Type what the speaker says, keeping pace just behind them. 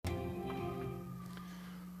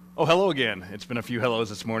Oh, hello again. It's been a few hellos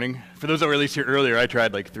this morning. For those that were at least here earlier, I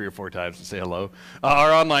tried like 3 or 4 times to say hello.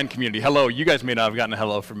 Our online community, hello. You guys may not have gotten a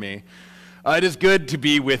hello from me. It is good to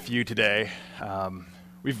be with you today.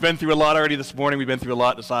 We've been through a lot already this morning. We've been through a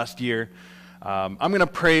lot this last year. I'm going to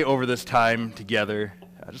pray over this time together.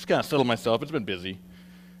 Just kind of settle myself. It's been busy.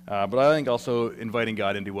 But I think also inviting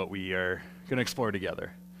God into what we are going to explore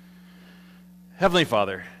together. Heavenly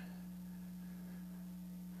Father,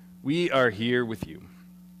 we are here with you.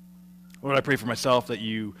 Lord, I pray for myself that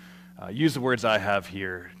you use the words I have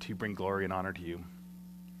here to bring glory and honor to you.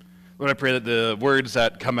 Lord, I pray that the words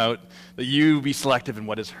that come out, that you be selective in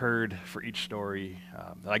what is heard for each story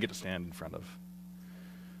that I get to stand in front of.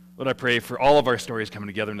 Lord, I pray for all of our stories coming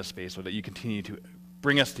together in this space, Lord, that you continue to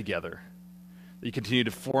bring us together, that you continue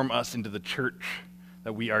to form us into the church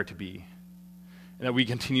that we are to be, and that we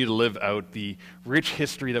continue to live out the rich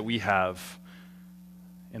history that we have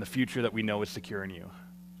and the future that we know is secure in you.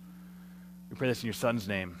 We pray this in your Son's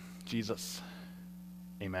name, Jesus.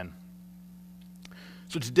 Amen.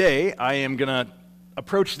 So today, I am going to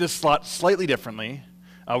approach this slot slightly differently.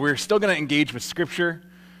 We're still going to engage with Scripture,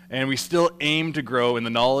 and we still aim to grow in the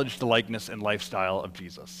knowledge, the likeness, and lifestyle of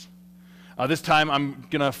Jesus. This time, I'm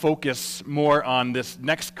going to focus more on this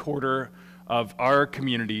next quarter of our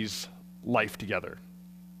community's life together.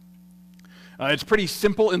 It's pretty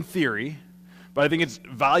simple in theory, but I think it's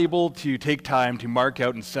valuable to take time to mark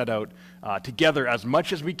out and set out together as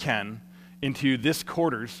much as we can into this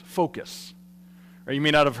quarter's focus. Or you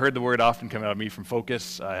may not have heard the word often come out of me from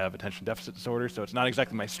focus. I have attention deficit disorder, so it's not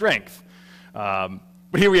exactly my strength. But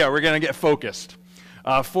here we are. We're going to get focused.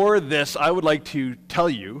 For this, I would like to tell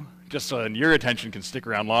you, just so your attention can stick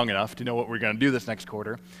around long enough to know what we're going to do this next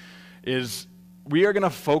quarter, is we are going to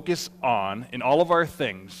focus on, in all of our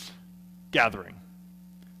things, gathering.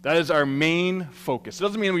 That is our main focus. It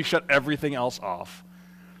doesn't mean we shut everything else off.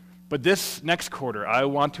 But this next quarter, I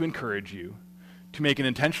want to encourage you to make an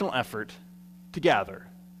intentional effort to gather.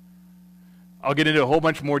 I'll get into a whole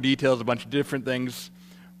bunch more details, a bunch of different things,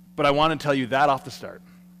 but I want to tell you that off the start.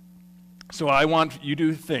 So I want you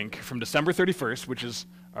to think from December 31st, which is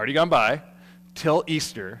already gone by, till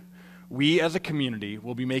Easter, we as a community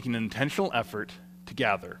will be making an intentional effort to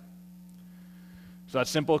gather. So that's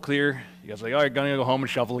simple, clear. You guys are like, all right, gonna go home and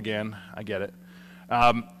shovel again. I get it.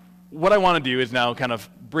 What I want to do is now kind of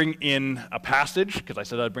bring in a passage, because I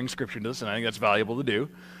said I'd bring Scripture into this, and I think that's valuable to do.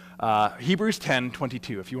 Hebrews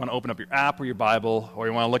 10:22. If you want to open up your app or your Bible, or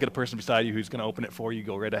you want to look at a person beside you who's going to open it for you,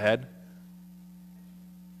 go right ahead.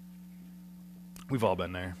 We've all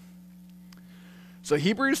been there. So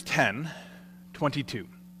Hebrews 10:22.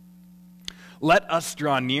 Let us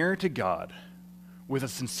draw near to God with a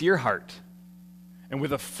sincere heart and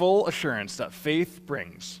with a full assurance that faith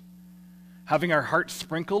brings, having our hearts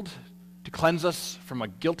sprinkled to cleanse us from a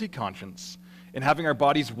guilty conscience, and having our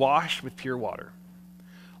bodies washed with pure water.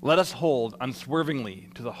 Let us hold unswervingly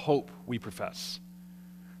to the hope we profess.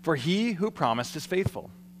 For he who promised is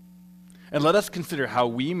faithful. And let us consider how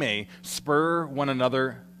we may spur one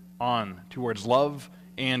another on towards love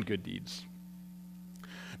and good deeds.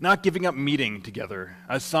 Not giving up meeting together,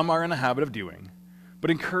 as some are in the habit of doing,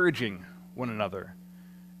 but encouraging one another,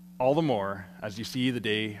 all the more as you see the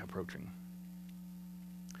day approaching.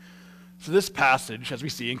 So this passage, as we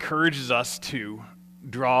see, encourages us to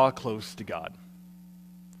draw close to God.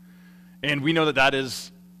 And we know that that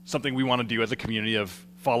is something we want to do as a community of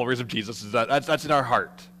followers of Jesus. That's in our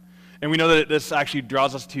heart. And we know that this actually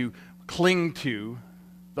draws us to cling to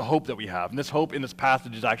the hope that we have. And this hope in this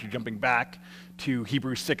passage is actually jumping back to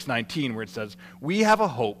Hebrews 6:19, where it says, we have a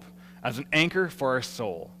hope as an anchor for our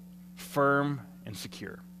soul, firm and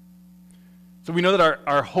secure. So we know that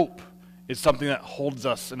our hope is something that holds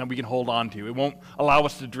us and that we can hold on to. It won't allow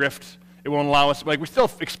us to drift. It won't allow us, we still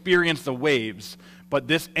experience the waves, but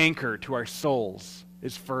this anchor to our souls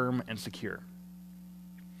is firm and secure.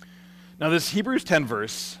 Now this Hebrews 10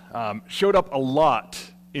 verse showed up a lot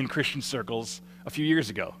in Christian circles a few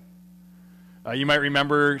years ago. You might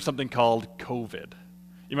remember something called COVID.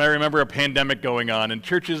 You might remember a pandemic going on and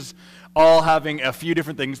churches all having a few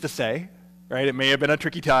different things to say, right? It may have been a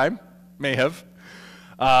tricky time, may have.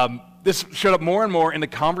 This showed up more and more in the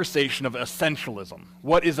conversation of essentialism.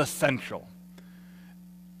 What is essential?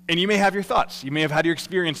 And you may have your thoughts. You may have had your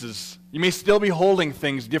experiences. You may still be holding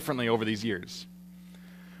things differently over these years.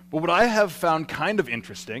 But what I have found kind of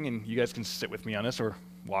interesting, and you guys can sit with me on this or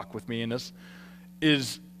walk with me in this,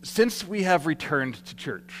 is since we have returned to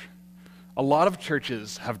church, a lot of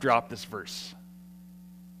churches have dropped this verse.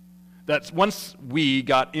 That once we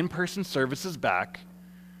got in-person services back,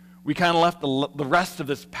 we kind of left the rest of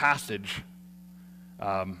this passage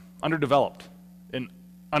underdeveloped. And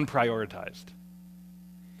unprioritized.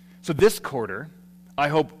 So this quarter, I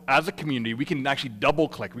hope as a community, we can actually double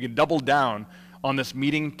click, we can double down on this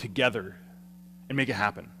meeting together and make it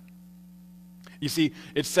happen. You see,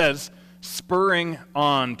 it says, spurring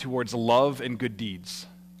on towards love and good deeds.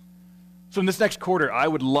 So in this next quarter, I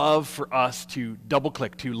would love for us to double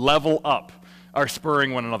click, to level up our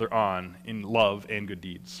spurring one another on in love and good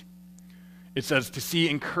deeds. It says to see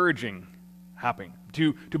encouraging happening,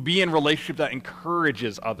 to be in relationship that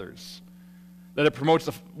encourages others, that it promotes,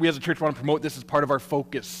 we as a church want to promote this as part of our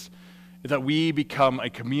focus, is that we become a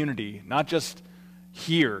community, not just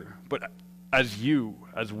here, but as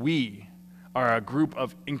we are a group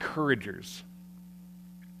of encouragers.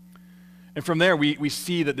 And from there, we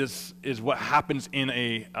see that this is what happens in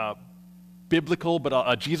a biblical but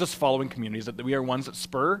a Jesus-following communities, that we are ones that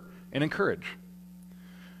spur and encourage.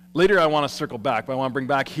 Later, I want to circle back, but I want to bring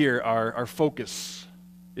back here our focus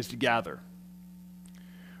is to gather.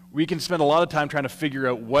 We can spend a lot of time trying to figure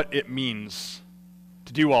out what it means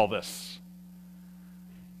to do all this.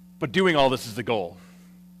 But doing all this is the goal.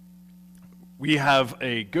 We have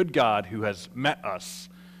a good God who has met us,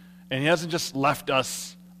 and he hasn't just left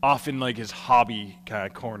us off in like his hobby kind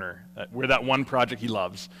of corner, where that one project he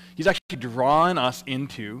loves. He's actually drawn us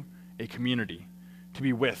into a community to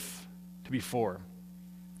be with, to be for.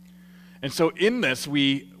 And so in this,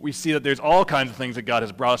 we see that there's all kinds of things that God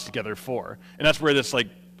has brought us together for. And that's where this like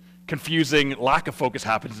confusing lack of focus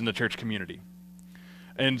happens in the church community.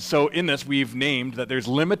 And so in this, we've named that there's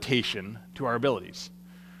limitation to our abilities.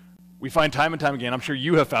 We find time and time again, I'm sure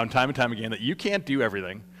you have found time and time again, that you can't do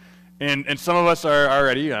everything. And some of us are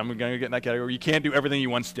already, I'm going to get in that category, you can't do everything you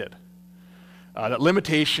once did. That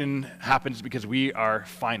limitation happens because we are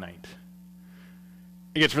finite.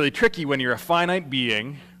 It gets really tricky when you're a finite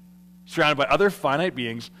being surrounded by other finite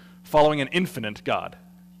beings following an infinite God.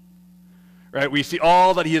 Right? We see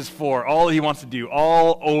all that he is for, all that he wants to do,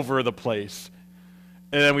 all over the place.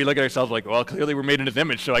 And then we look at ourselves like, well, clearly we're made in his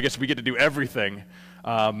image, so I guess we get to do everything.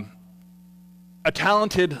 A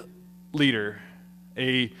talented leader,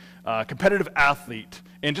 a competitive athlete,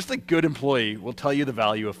 and just a good employee will tell you the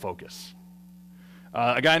value of focus.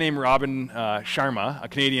 A guy named Robin Sharma, a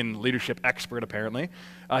Canadian leadership expert apparently,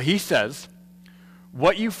 he says,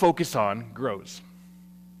 what you focus on grows.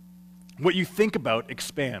 What you think about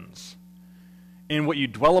expands. And what you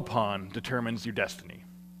dwell upon determines your destiny.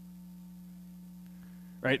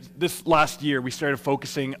 Right? This last year, we started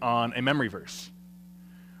focusing on a memory verse.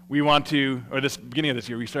 This beginning of this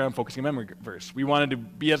year, we started on focusing on a memory verse. We wanted to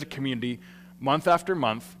be as a community, month after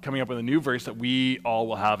month, coming up with a new verse that we all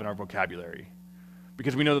will have in our vocabulary.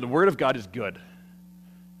 Because we know that the Word of God is good.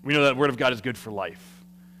 We know that the Word of God is good for life.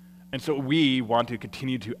 And so we want to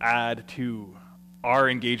continue to add to our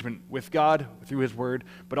engagement with God through his Word,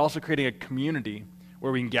 but also creating a community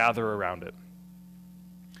where we can gather around it.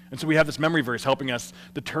 And so we have this memory verse helping us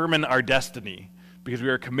determine our destiny because we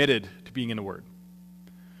are committed to being in the Word.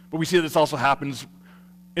 But we see that this also happens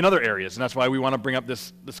in other areas, and that's why we want to bring up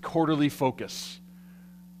this quarterly focus.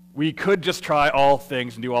 We could just try all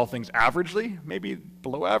things and do all things averagely, maybe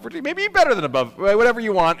below averagely, maybe better than above, whatever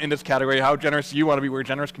you want in this category, how generous you want to be. We're a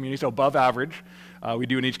generous community, so above average we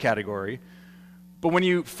do in each category. But when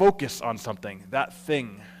you focus on something, that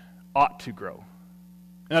thing ought to grow.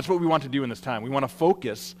 And that's what we want to do in this time. We want to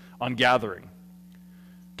focus on gathering.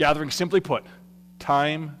 Gathering, simply put,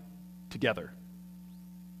 time together.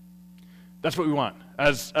 That's what we want.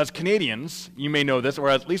 As Canadians, you may know this, or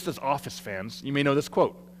at least as Office fans, you may know this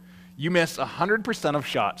quote. You miss 100% of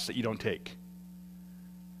shots that you don't take.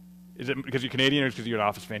 Is it because you're Canadian or because you're an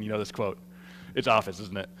Office fan? You know this quote. It's Office,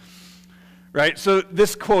 isn't it? Right? So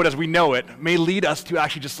this quote, as we know it, may lead us to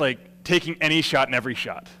actually just like taking any shot and every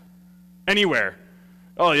shot. Anywhere.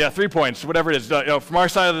 Oh yeah, 3 points, whatever it is. From our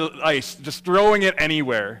side of the ice, just throwing it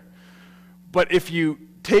anywhere. But if you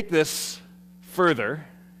take this further,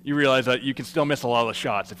 you realize that you can still miss a lot of the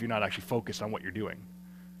shots if you're not actually focused on what you're doing.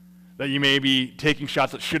 That you may be taking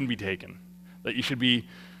shots that shouldn't be taken. That you should be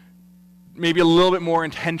maybe a little bit more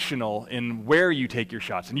intentional in where you take your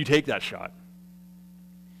shots, and you take that shot.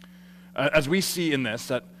 As we see in this,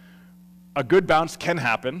 that a good bounce can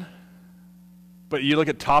happen, but you look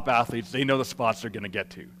at top athletes, they know the spots they're going to get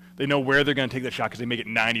to. They know where they're going to take the shot because they make it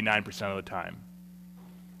 99% of the time.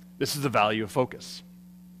 This is the value of focus.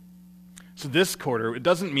 So this quarter, it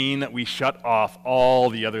doesn't mean that we shut off all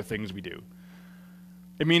the other things we do.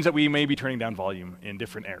 It means that we may be turning down volume in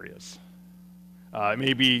different areas. It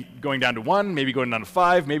may be going down to 1, maybe going down to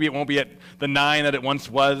 5, maybe it won't be at the 9 that it once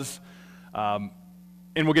was. And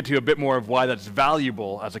we'll get to a bit more of why that's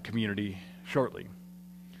valuable as a community shortly.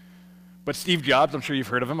 But Steve Jobs, I'm sure you've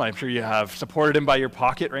heard of him. I'm sure you have supported him by your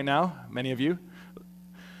pocket right now, many of you.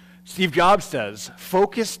 Steve Jobs says,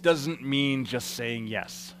 focus doesn't mean just saying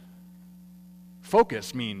yes.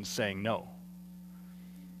 Focus means saying no.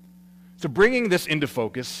 So bringing this into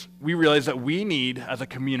focus, we realize that we need, as a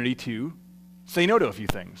community, to say no to a few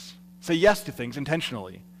things. Say yes to things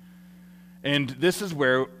intentionally. And this is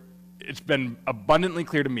where it's been abundantly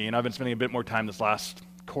clear to me, and I've been spending a bit more time this last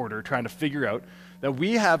quarter trying to figure out that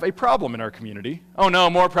we have a problem in our community. Oh no,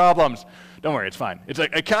 more problems. Don't worry, it's fine. It's a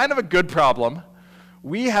kind of a good problem.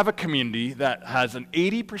 We have a community that has an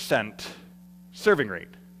 80% serving rate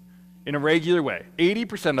in a regular way.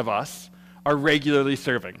 80% of us are regularly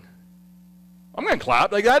serving. I'm going to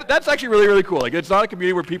clap. Like that's actually really, really cool. Like it's not a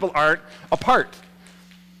community where people aren't apart.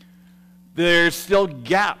 There's still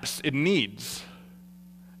gaps in needs.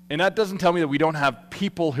 And that doesn't tell me that we don't have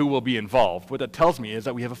people who will be involved. What that tells me is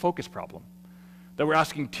that we have a focus problem, that we're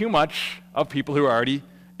asking too much of people who are already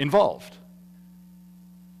involved.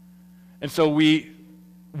 And so we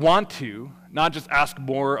want to not just ask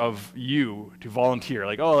more of you to volunteer,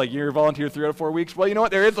 like, oh, like you're a volunteer 3 out of 4 weeks. Well, you know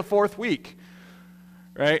what? There is a 4th week,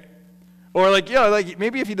 right? Or like, yeah, like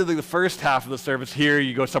maybe if you did like the first half of the service here,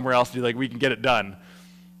 you go somewhere else, do like we can get it done.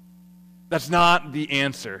 That's not the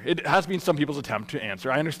answer. It has been some people's attempt to answer,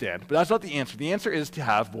 I understand, but that's not the answer. The answer is to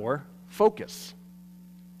have more focus,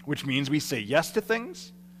 which means we say yes to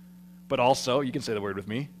things, but also, you can say the word with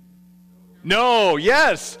me, no,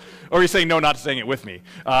 yes, or you say no, not saying it with me.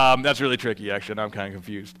 That's really tricky, actually, and I'm kind of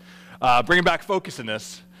confused. Bringing back focus in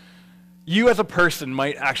this, you as a person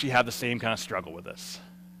might actually have the same kind of struggle with this,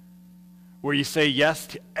 where you say yes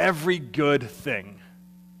to every good thing,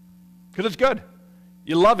 because it's good.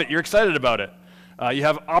 You love it. You're excited about it. You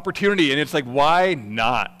have opportunity, and it's like, why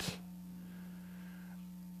not?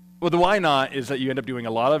 Well, the why not is that you end up doing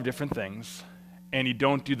a lot of different things, and you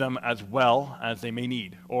don't do them as well as they may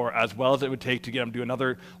need, or as well as it would take to get them to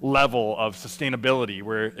another level of sustainability,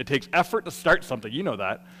 where it takes effort to start something. You know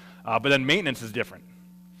that. But then maintenance is different.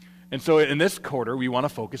 And so in this quarter, we want to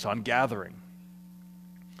focus on gathering.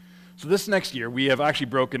 So this next year, we have actually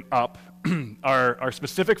broken up our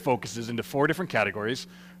specific focuses into 4 different categories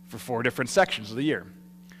for 4 different sections of the year.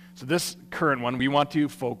 So this current one, we want to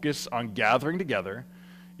focus on gathering together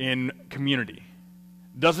in community.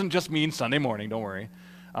 Doesn't just mean Sunday morning, don't worry.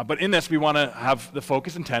 But in this, we want to have the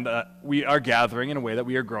focus intent we are gathering in a way that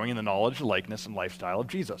we are growing in the knowledge, likeness, and lifestyle of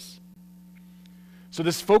Jesus. So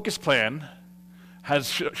this focus plan has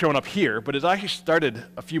shown up here, but it actually started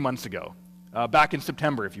a few months ago. Back in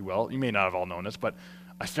September, if you will. You may not have all known this, but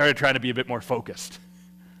I started trying to be a bit more focused,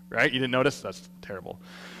 right? You didn't notice? That's terrible.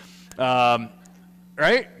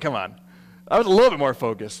 Right? Come on. I was a little bit more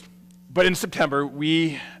focused. But in September,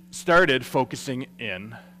 we started focusing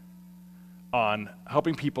in on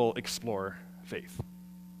helping people explore faith.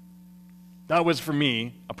 That was, for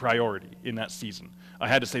me, a priority in that season. I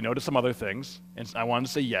had to say no to some other things, and I wanted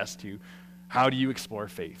to say yes to how do you explore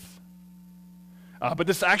faith? But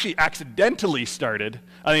this actually accidentally started,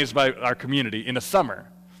 I think it's by our community, in the summer,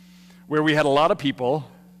 where we had a lot of people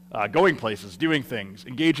going places, doing things,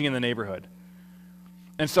 engaging in the neighborhood.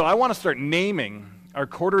 And so I want to start naming our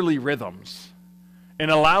quarterly rhythms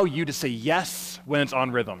and allow you to say yes when it's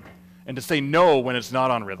on rhythm and to say no when it's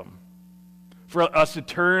not on rhythm. For us to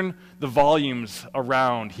turn the volumes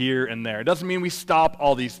around here and there. It doesn't mean we stop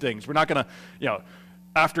all these things. We're not going to,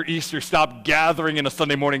 after Easter, stop gathering in a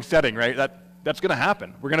Sunday morning setting, right? That's going to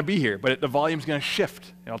happen. We're going to be here, but the volume's going to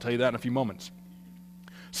shift, and I'll tell you that in a few moments.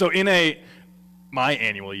 So in my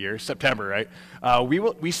annual year, September, right,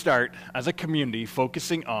 we start as a community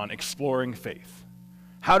focusing on exploring faith.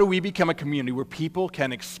 How do we become a community where people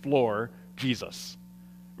can explore Jesus?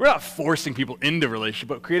 We're not forcing people into relationship,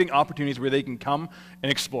 but creating opportunities where they can come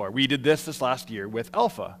and explore. We did this last year with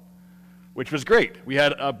Alpha, which was great. We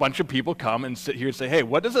had a bunch of people come and sit here and say, hey,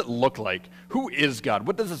 what does it look like? Who is God?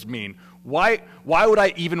 What does this mean? Why would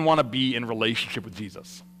I even want to be in relationship with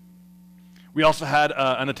Jesus? We also had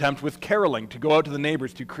an attempt with caroling to go out to the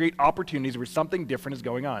neighbors to create opportunities where something different is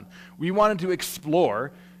going on. We wanted to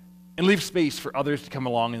explore and leave space for others to come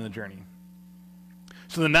along in the journey.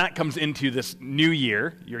 So then that comes into this new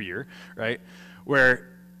year, your year, right, where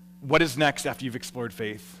what is next after you've explored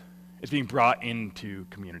faith is being brought into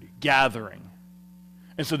community, gathering.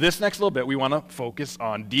 And so this next little bit, we want to focus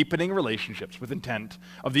on deepening relationships with intent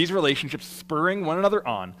of these relationships spurring one another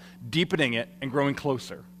on, deepening it, and growing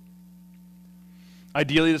closer.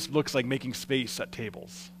 Ideally, this looks like making space at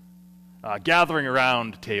tables, gathering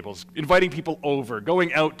around tables, inviting people over,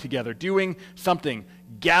 going out together, doing something,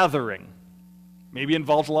 gathering. Maybe it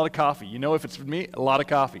involves a lot of coffee. You know, if it's for me, a lot of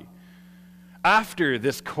coffee. After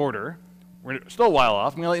this quarter, We're still a while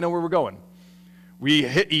off. I'm going to let you know where we're going. We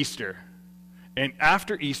hit Easter. And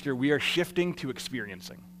after Easter, we are shifting to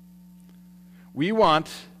experiencing. We want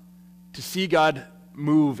to see God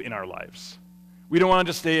move in our lives. We don't want to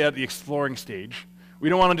just stay at the exploring stage. We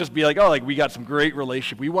don't want to just be like, oh, like we got some great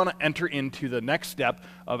relationship. We want to enter into the next step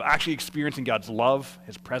of actually experiencing God's love,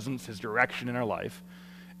 his presence, his direction in our life.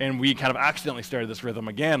 And we kind of accidentally started this rhythm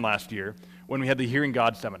again last year when we had the Hearing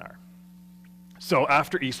God seminar. So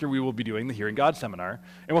after Easter, we will be doing the Hearing God seminar,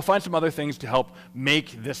 and we'll find some other things to help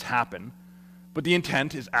make this happen. But the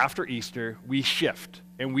intent is after Easter, we shift,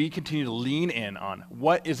 and we continue to lean in on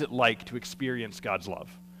what is it like to experience God's love?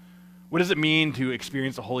 What does it mean to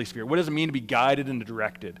experience the Holy Spirit? What does it mean to be guided and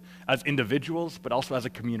directed as individuals, but also as a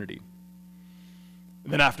community?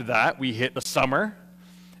 And then after that, we hit the summer,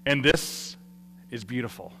 and this is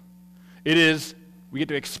beautiful. We get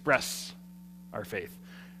to express our faith.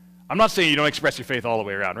 I'm not saying you don't express your faith all the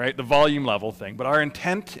way around, right? The volume level thing, but our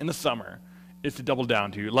intent in the summer is to double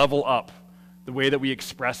down, to level up the way that we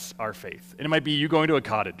express our faith. And it might be you going to a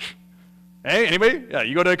cottage. Hey, anybody? Yeah,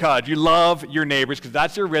 you go to a cottage. You love your neighbors because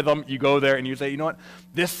that's your rhythm. You go there and you say, you know what?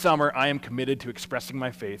 This summer I am committed to expressing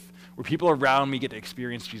my faith where people around me get to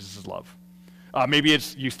experience Jesus' love. Maybe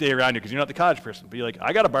it's you stay around here because you're not the cottage person, but you're like,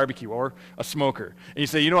 I got a barbecue or a smoker. And you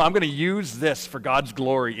say, you know what? I'm going to use this for God's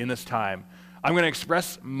glory in this time. I'm going to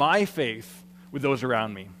express my faith with those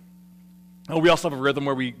around me. We also have a rhythm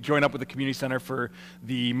where we join up with the community center for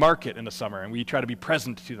the market in the summer, and we try to be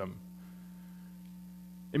present to them.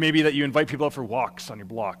 It may be that you invite people out for walks on your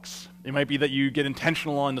blocks. It might be that you get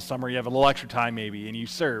intentional in the summer, you have a little extra time maybe, and you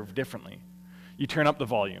serve differently. You turn up the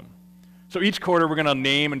volume. So each quarter we're going to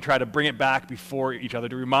name and try to bring it back before each other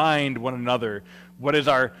to remind one another what is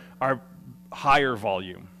our higher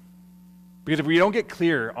volume. Because if we don't get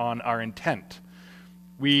clear on our intent,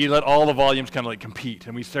 we let all the volumes kind of like compete,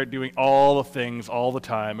 and we start doing all the things all the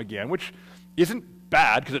time again, which isn't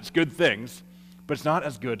bad because it's good things, but it's not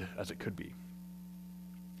as good as it could be.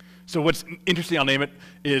 So what's interesting, I'll name it,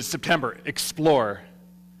 is September, explore,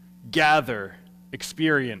 gather,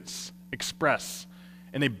 experience, express,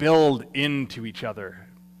 and they build into each other.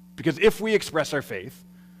 Because if we express our faith,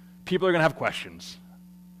 people are going to have questions.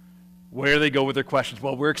 Where do they go with their questions?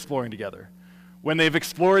 Well, we're exploring together. When they've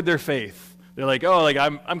explored their faith, they're like, oh, like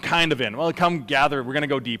I'm kind of in. Well, come gather. We're going to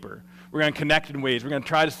go deeper. We're going to connect in ways. We're going to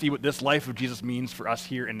try to see what this life of Jesus means for us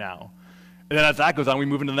here and now. And then as that goes on, we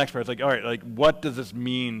move into the next part. It's like, all right, like what does this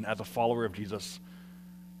mean as a follower of Jesus?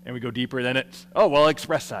 And we go deeper. Then it's, oh, well, I'll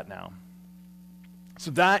express that now.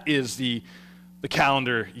 So that is the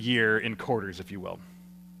calendar year in quarters, if you will.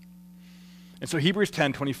 And so Hebrews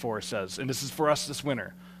 10:24 says, and this is for us this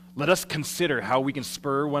winter, let us consider how we can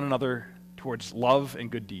spur one another towards love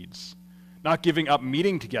and good deeds, not giving up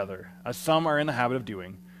meeting together, as some are in the habit of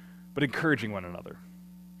doing, but encouraging one another.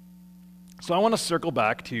 So I want to circle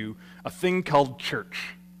back to a thing called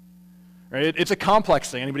church. Right? It's a complex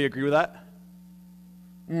thing. Anybody agree with that?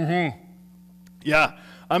 Mm-hmm. Yeah.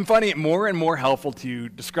 I'm finding it more and more helpful to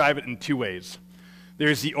describe it in two ways.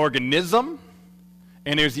 There's the organism,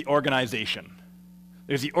 and there's the organization.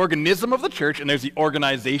 There's the organism of the church, and there's the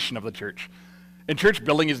organization of the church. And church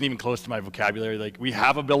building isn't even close to my vocabulary. Like, we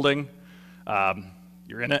have a building,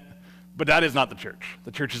 you're in it, but that is not the church.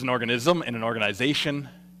 The church is an organism and an organization.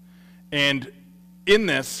 And in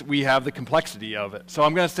this, we have the complexity of it. So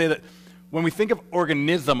I'm going to say that when we think of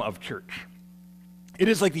organism of church, it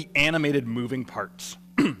is like the animated moving parts,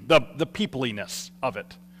 the peopliness of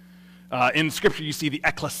it. In Scripture, you see the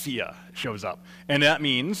ecclesia shows up, and that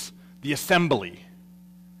means the assembly,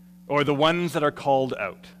 or the ones that are called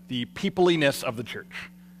out, the peopliness of the church.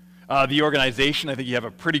 The organization, I think you have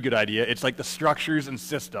a pretty good idea. It's like the structures and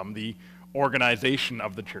system, the organization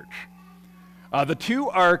of the church. The two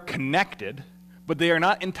are connected, but they are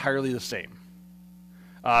not entirely the same.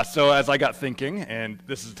 So as I got thinking, and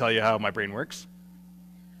this is to tell you how my brain works,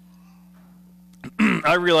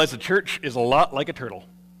 I realized the church is a lot like a turtle.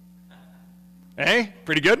 Hey,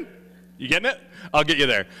 pretty good? You getting it? I'll get you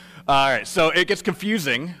there. All right, so it gets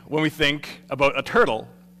confusing when we think about a turtle.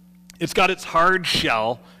 It's got its hard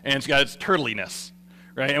shell, and it's got its turtliness.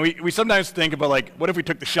 Right? And we sometimes think about, like, what if we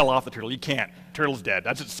took the shell off the turtle? You can't. Turtle's dead.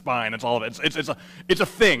 That's its spine. That's all of it. It's a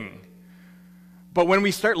thing. But when we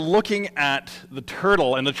start looking at the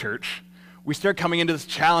turtle in the church, we start coming into this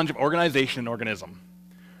challenge of organization and organism.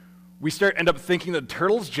 We end up thinking that the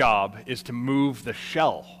turtle's job is to move the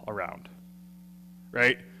shell around.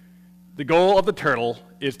 Right? The goal of the turtle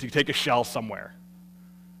is to take a shell somewhere.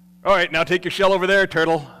 All right, now take your shell over there,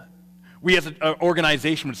 turtle. We as an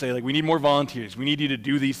organization would say, like, we need more volunteers. We need you to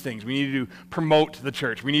do these things. We need you to promote the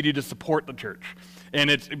church. We need you to support the church. And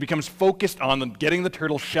it becomes focused on getting the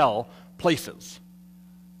turtle shell places.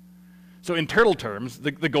 So in turtle terms,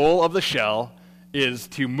 the goal of the shell is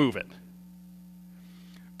to move it.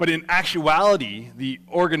 But in actuality, the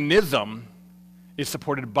organism is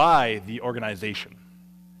supported by the organization.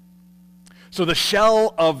 So the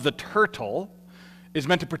shell of the turtle is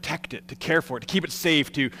meant to protect it, to care for it, to keep it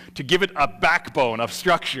safe, to give it a backbone of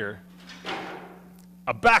structure.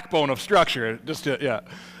 A backbone of structure,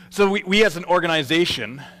 So we as an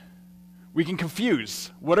organization, we can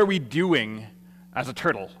confuse. What are we doing as a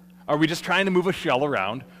turtle? Are we just trying to move a shell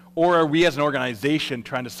around, or are we as an organization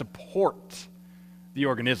trying to support the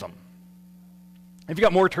organism? If you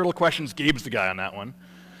got more turtle questions, Gabe's the guy on that one.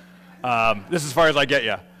 This is as far as I get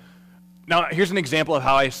you. Now, here's an example of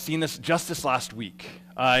how I've seen this just this last week.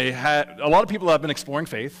 A lot of people have been exploring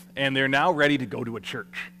faith, and they're now ready to go to a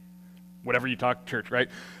church. Whatever you talk church, right?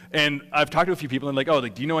 And I've talked to a few people,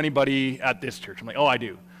 and do you know anybody at this church? I'm like, oh, I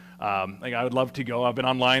do. I would love to go. I've been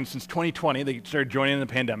online since 2020. They started joining in the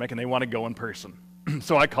pandemic, and they want to go in person.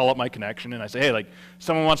 So I call up my connection, and I say, hey,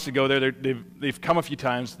 someone wants to go there. They've come a few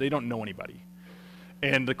times. They don't know anybody.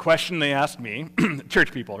 And the question they asked me,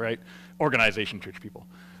 church people, right? Organization church people.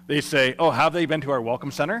 They say, oh, have they been to our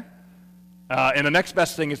welcome center? And the next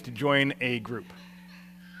best thing is to join a group.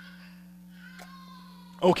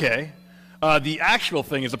 Okay. The actual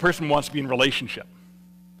thing is the person wants to be in relationship.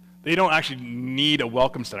 They don't actually need a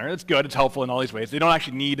welcome center. It's good, it's helpful in all these ways. They don't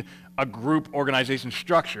actually need a group organization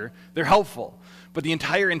structure. They're helpful. But the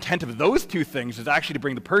entire intent of those two things is actually to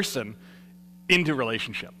bring the person into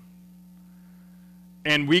relationship.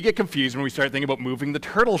 And we get confused when we start thinking about moving the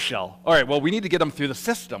turtle shell. All right, well, we need to get them through the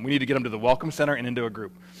system. We need to get them to the welcome center and into a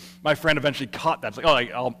group. My friend eventually caught that.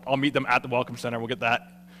 It's I'll meet them at the welcome center. We'll get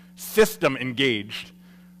that system engaged.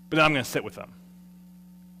 But then I'm going to sit with them.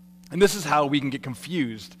 And this is how we can get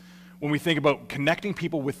confused when we think about connecting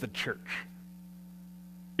people with the church.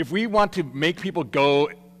 If we want to make people go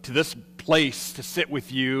to this place to sit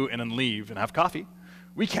with you and then leave and have coffee,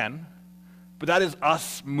 we can. But that is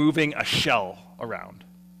us moving a shell around.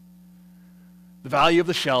 The value of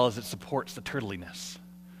the shell is it supports the turtliness.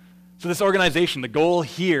 So this organization, the goal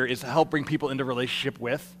here is to help bring people into relationship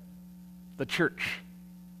with the church,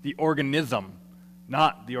 the organism,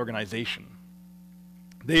 not the organization.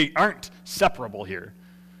 They aren't separable here.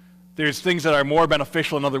 There's things that are more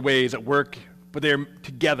beneficial in other ways at work, but they're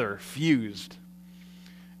together, fused.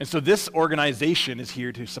 And so this organization is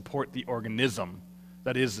here to support the organism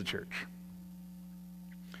that is the church.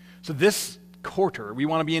 So this quarter, we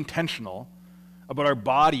want to be intentional about our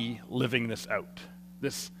body living this out,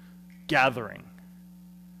 this gathering.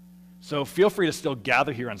 So feel free to still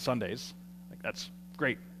gather here on Sundays. That's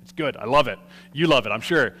great. It's good. I love it. You love it, I'm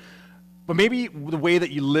sure. But maybe the way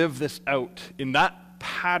that you live this out in that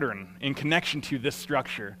pattern in connection to this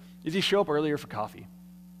structure is you show up earlier for coffee.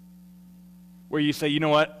 Where you say, you know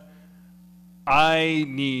what? I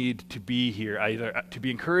need to be here either to be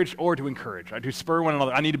encouraged or to encourage, to spur one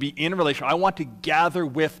another. I need to be in a relationship. I want to gather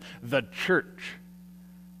with the church.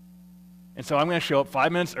 And so I'm going to show up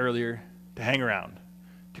 5 minutes earlier to hang around,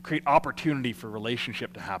 to create opportunity for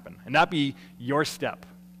relationship to happen. And that be your step.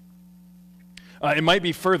 It might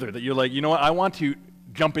be further that you're like, you know what? I want to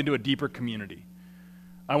jump into a deeper community.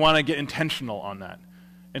 I want to get intentional on that.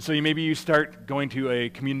 And so maybe you start going to a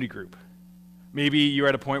community group. Maybe you're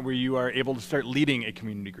at a point where you are able to start leading a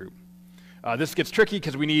community group. This gets tricky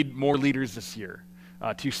because we need more leaders this year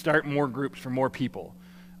to start more groups for more people.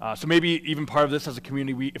 So maybe even part of this as a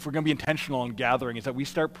community, if we're going to be intentional in gathering, is that we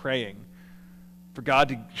start praying for God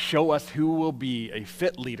to show us who will be a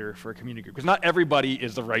fit leader for a community group. Because not everybody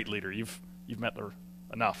is the right leader. You've met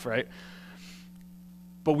enough, right?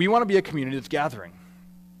 But we want to be a community that's gathering.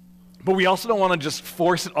 But we also don't want to just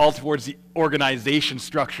force it all towards the organization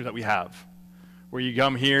structure that we have, where you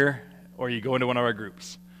come here or you go into one of our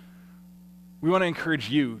groups. We want to encourage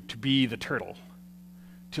you to be the turtle,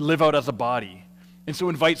 to live out as a body. And so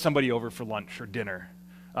invite somebody over for lunch or dinner.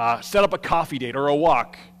 Set up a coffee date or a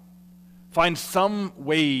walk. Find some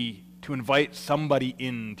way to invite somebody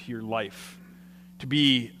into your life to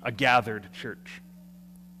be a gathered church.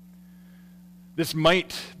 This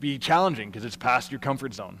might be challenging because it's past your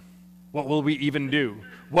comfort zone. What will we even do?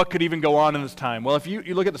 What could even go on in this time? Well, if you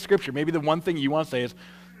look at the scripture, maybe the one thing you want to say is,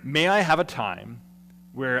 may I have a time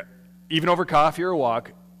where, even over coffee or a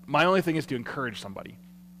walk, my only thing is to encourage somebody.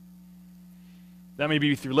 That may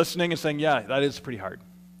be through listening and saying, yeah, that is pretty hard.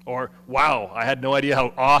 Or, wow, I had no idea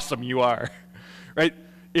how awesome you are. Right?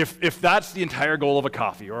 If that's the entire goal of a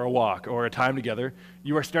coffee or a walk or a time together,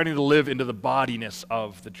 you are starting to live into the bodiness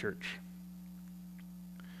of the church.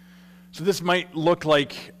 So this might look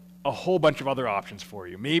like a whole bunch of other options for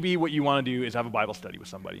you. Maybe what you want to do is have a Bible study with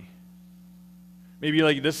somebody. Maybe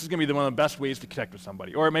like this is going to be one of the best ways to connect with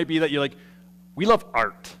somebody. Or it might be that you're like, we love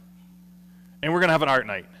art, and we're going to have an art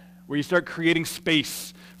night where you start creating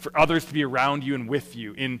space for others to be around you and with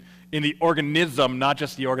you in the organism, not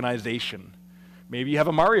just the organization. Maybe you have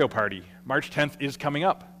a Mario Party. March 10th is coming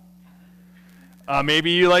up.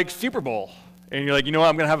 Maybe you like Super Bowl, and you're like, you know what,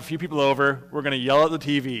 I'm going to have a few people over, we're going to yell at the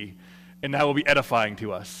TV, and that will be edifying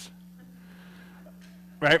to us.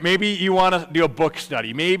 Right? Maybe you want to do a book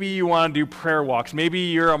study. Maybe you want to do prayer walks. Maybe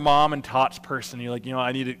you're a mom and tots person, and you're like, you know,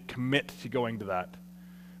 I need to commit to going to that.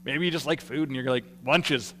 Maybe you just like food, and you're like,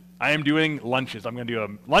 lunches. I am doing lunches. I'm going to do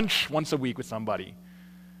a lunch once a week with somebody.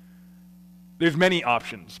 There's many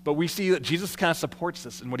options, but we see that Jesus kind of supports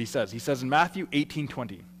this in what he says. He says in Matthew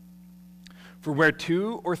 18:20, "For where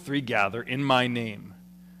 2 or 3 gather in my name,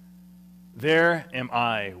 there am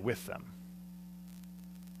I with them."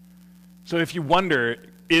 So if you wonder,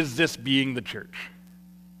 is this being the church?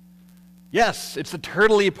 Yes, it's the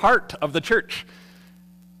turtly part of the church.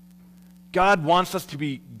 God wants us to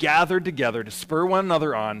be gathered together to spur one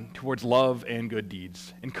another on towards love and good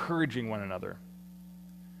deeds, encouraging one another.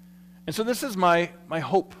 And so this is my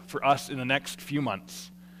hope for us in the next few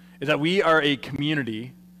months, is that we are a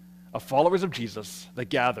community of followers of Jesus that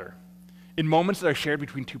gather in moments that are shared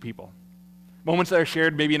between 2 people, moments that are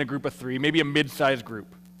shared maybe in a group of 3, maybe a mid-sized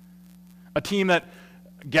group, a team that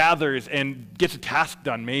gathers and gets a task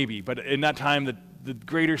done maybe, but in that time the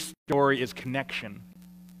greater story is connection.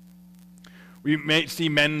 We may see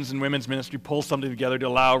men's and women's ministry pull something together to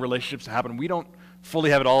allow relationships to happen. We don't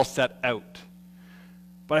fully have it all set out.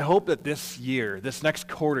 But I hope that this year, this next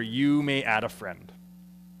quarter, you may add a friend.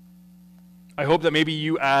 I hope that maybe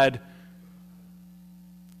you add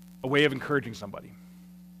a way of encouraging somebody.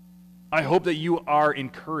 I hope that you are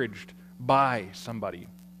encouraged by somebody.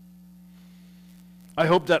 I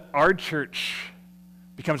hope that our church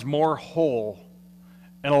becomes more whole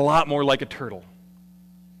and a lot more like a turtle.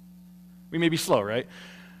 We may be slow, right?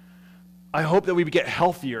 I hope that we get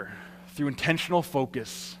healthier through intentional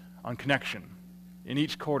focus on connection in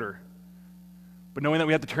each quarter. But knowing that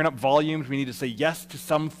we have to turn up volumes, we need to say yes to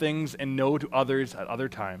some things and no to others at other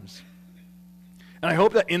times. And I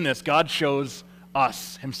hope that in this, God shows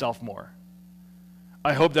us himself more.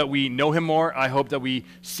 I hope that we know him more. I hope that we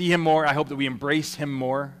see him more. I hope that we embrace him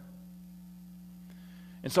more.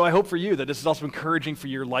 And so I hope for you that this is also encouraging for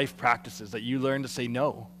your life practices, that you learn to say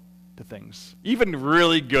no to things, even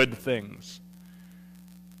really good things.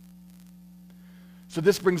 So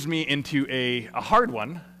this brings me into a hard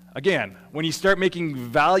one. Again, when you start making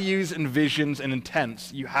values and visions and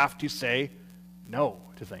intents, you have to say no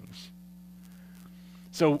to things.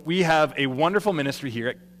 So we have a wonderful ministry here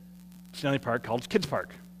at Stanley Park called Kids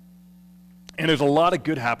Park. And there's a lot of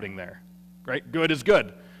good happening there, right? Good is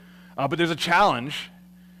good. But there's a challenge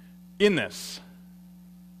in this,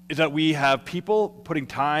 is that we have people putting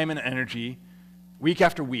time and energy week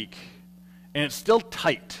after week, and it's still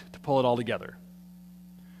tight to pull it all together.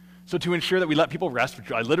 So to ensure that we let people rest,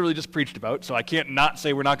 which I literally just preached about, so I can't not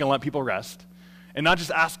say we're not going to let people rest, and not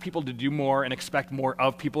just ask people to do more and expect more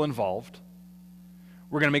of people involved,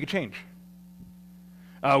 we're going to make a change.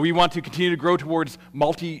 We want to continue to grow towards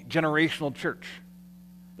multi-generational church.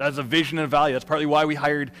 That is a vision and a value. That's partly why we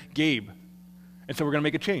hired Gabe. And so we're going to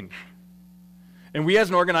make a change. And we as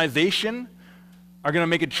an organization are going to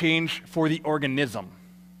make a change for the organism.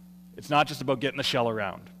 It's not just about getting the shell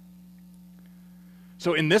around.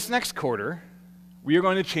 So in this next quarter, we are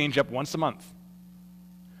going to change up once a month.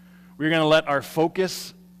 We're going to let our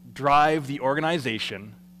focus drive the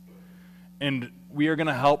organization, and we are going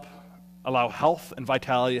to help allow health and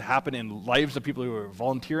vitality to happen in lives of people who are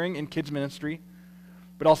volunteering in kids ministry,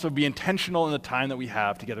 but also be intentional in the time that we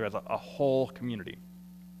have together as a whole community.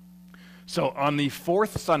 So on the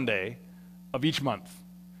 4th Sunday of each month,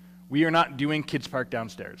 we are not doing Kids Park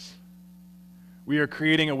downstairs. We are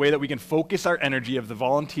creating a way that we can focus our energy of the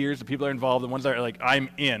volunteers, the people that are involved, the ones that are like, I'm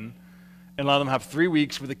in, and allow them to have 3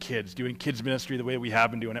 weeks with the kids, doing kids ministry the way we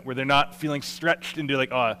have been doing it, where they're not feeling stretched into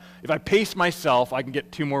like, oh, if I pace myself, I can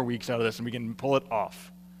get 2 more weeks out of this and we can pull it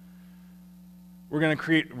off. We're going to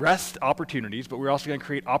create rest opportunities, but we're also going to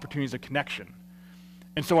create opportunities of connection.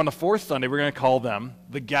 And so on the 4th Sunday, we're going to call them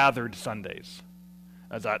the Gathered Sundays,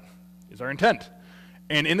 as that is our intent.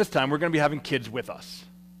 And in this time, we're going to be having kids with us.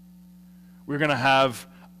 We're going to have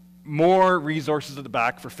more resources at the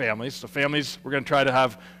back for families. So families, we're going to try to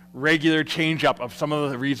have regular change up of some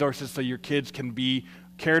of the resources so your kids can be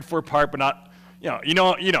cared for apart, but not,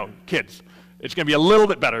 kids. It's going to be a little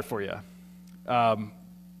bit better for you.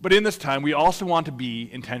 But in this time, we also want to be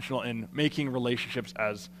intentional in making relationships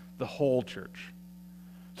as the whole church.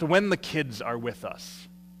 So when the kids are with us,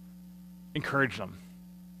 encourage them.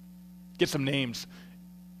 Get some names.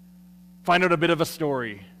 Find out a bit of a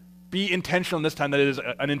story. Be intentional this time that it is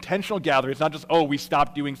an intentional gathering. It's not just, oh, we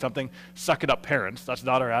stopped doing something, suck it up, parents. That's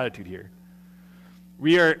not our attitude here.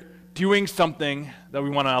 We are doing something that we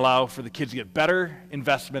want to allow for the kids to get better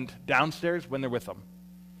investment downstairs when they're with them.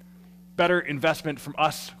 Better investment from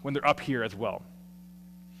us when they're up here as well.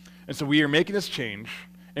 And so we are making this change,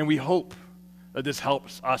 and we hope that this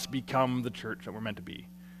helps us become the church that we're meant to be,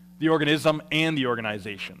 the organism and the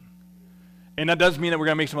organization. And that does mean that we're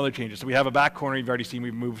going to make some other changes. So we have a back corner. You've already seen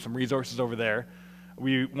we've moved some resources over there.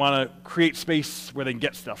 We want to create space where they can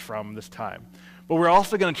get stuff from this time. But we're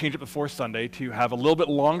also going to change it the fourth Sunday to have a little bit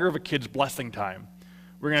longer of a kids' blessing time.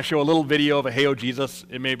 We're going to show a little video of a Hey, Oh, Jesus.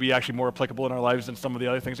 It may be actually more applicable in our lives than some of the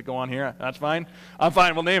other things that go on here. That's fine. I'm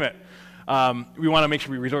fine. We'll name it. We want to make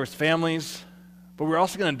sure we resource families, but we're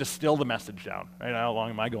also going to distill the message down. Right? How long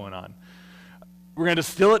am I going on? We're going to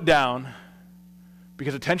distill it down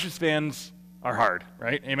because attention spans are hard,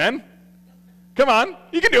 right? Amen? Come on.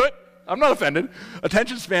 You can do it. I'm not offended.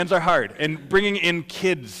 Attention spans are hard, and bringing in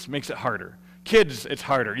kids makes it harder. Kids, it's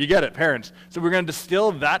harder. You get it, parents. So we're going to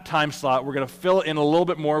distill that time slot. We're going to fill in a little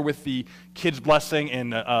bit more with the kids' blessing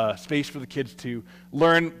and space for the kids to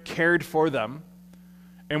learn, cared for them.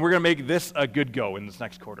 And we're going to make this a good go in this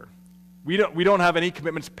next quarter. We don't have any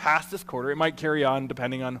commitments past this quarter. It might carry on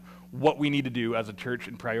depending on what we need to do as a church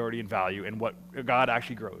in priority and value and what God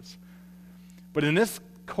actually grows. But in this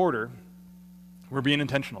quarter, we're being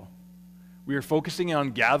intentional. We are focusing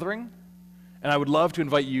on gathering. And I would love to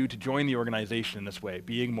invite you to join the organization in this way,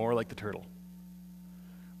 being more like the turtle,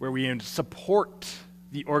 where we support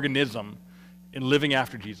the organism in living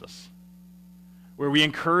after Jesus, where we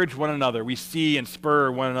encourage one another, we see and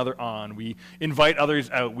spur one another on, we invite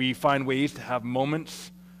others out, we find ways to have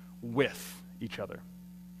moments with each other.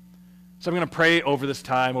 So I'm going to pray over this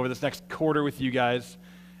time, over this next quarter with you guys,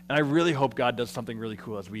 and I really hope God does something really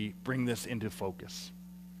cool as we bring this into focus.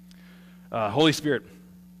 Holy Spirit,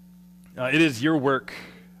 it is your work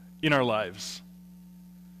in our lives.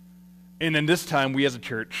 And in this time, we as a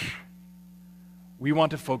church, we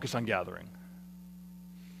want to focus on gathering.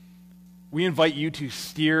 We invite you to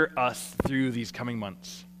steer us through these coming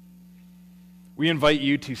months. We invite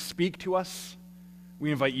you to speak to us.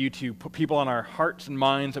 We invite you to put people on our hearts and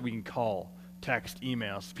minds that we can call, text,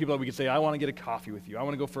 emails, people that we can say, I want to get a coffee with you. I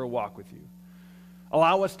want to go for a walk with you.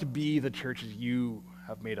 Allow us to be the churches you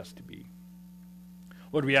have made us to be.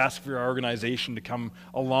 Lord, we ask for our organization to come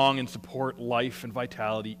along and support life and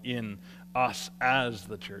vitality in us as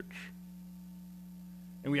the church.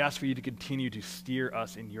 And we ask for you to continue to steer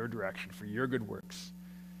us in your direction for your good works.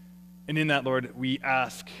 And in that, Lord, we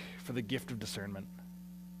ask for the gift of discernment,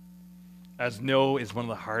 as no is one of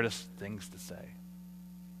the hardest things to say.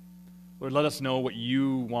 Lord, let us know what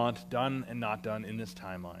you want done and not done in this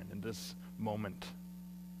timeline, in this moment.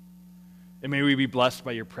 And may we be blessed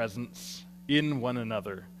by your presence in one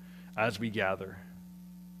another as we gather.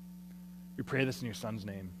 We pray this in your Son's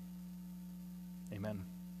name. Amen.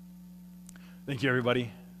 Thank you,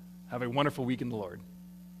 everybody. Have a wonderful week in the Lord.